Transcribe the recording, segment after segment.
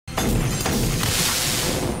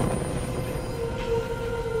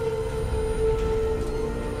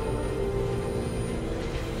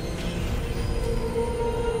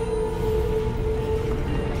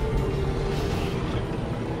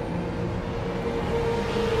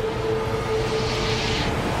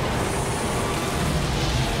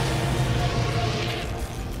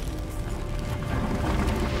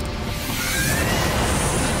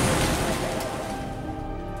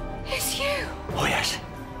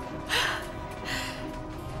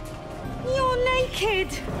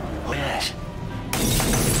kid. Oh, yes.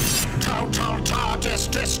 Total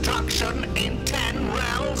TARDIS destruction in 10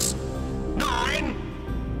 rels. 9,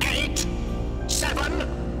 8,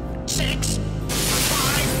 7, 6,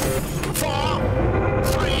 5, 4,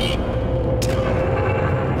 3, 2,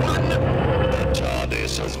 1. The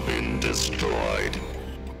TARDIS has been destroyed.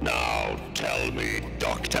 Now tell me,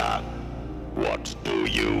 Doctor, what do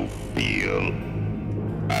you feel?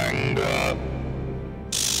 Anger,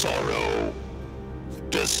 sorrow,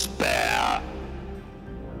 despair.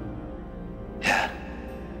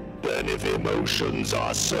 Then if emotions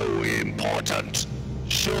are so important,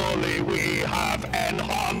 surely we have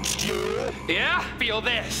enhanced you? Yeah? Feel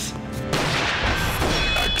this.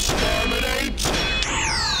 Exterminate!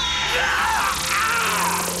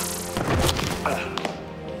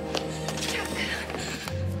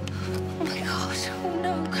 Oh my God, oh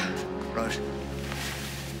no. Rose.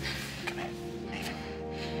 Come here. Leave him.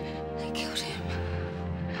 They killed him.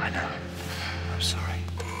 I know. I'm sorry.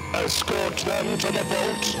 Escort them to the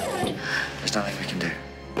boat. There's nothing we can do.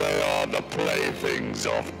 They are the playthings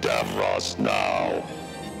of Davros now.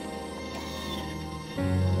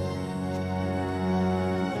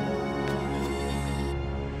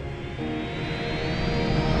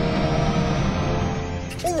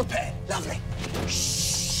 All repair. Lovely.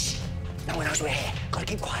 Shh. No one knows we're here. Gotta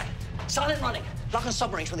keep quiet. Silent running. Like on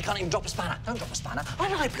submarines when they can't even drop a spanner. Don't drop a spanner. I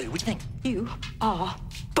like Blue. What do you think? You are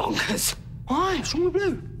bonkers. Why? What's wrong with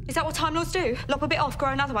Blue? Is that what Time Lords do? Lop a bit off, grow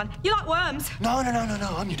another one? You like worms? No.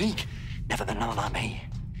 I'm unique. Never been another like me.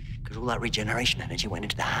 Because all that regeneration energy went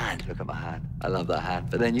into the hand. Look at my hand. I love that hand.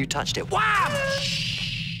 But then you touched it. Wham!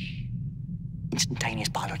 Shh. Instantaneous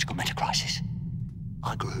biological meta-crisis.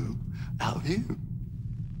 I grew out of you.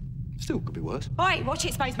 Still could be worse. Oi, watch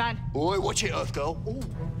it, spaceman. Oi, watch it, Earth Girl. Ooh.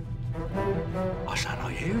 I sound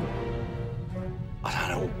like you. I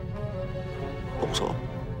sound all sort of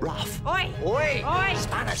rough. Oi! Oi! Oi!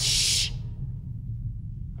 Spanners, shh!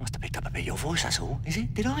 I must have picked up a bit of your voice, that's all. Is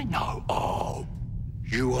it? Did I? No. Oh,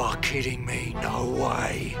 you are kidding me. No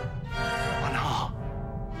way. One heart.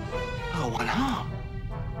 Oh, one heart.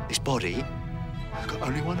 This body has got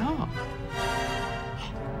only one heart.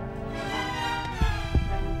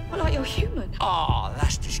 What, like you're human? Oh,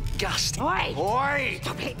 that's disgusting. Oi! Oi!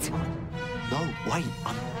 Stop it. No, wait.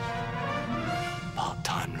 I'm part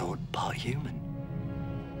Time Lord, part human.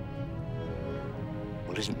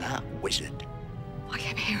 Well, isn't that wizard? I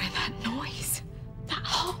kept hearing that noise. That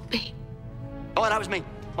heartbeat. Oh, that was me.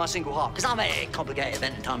 My single heart. Because I'm a complicated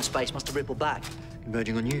event in time and space must have rippled back,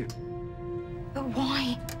 converging on you. But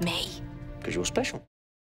why me? Because you're special.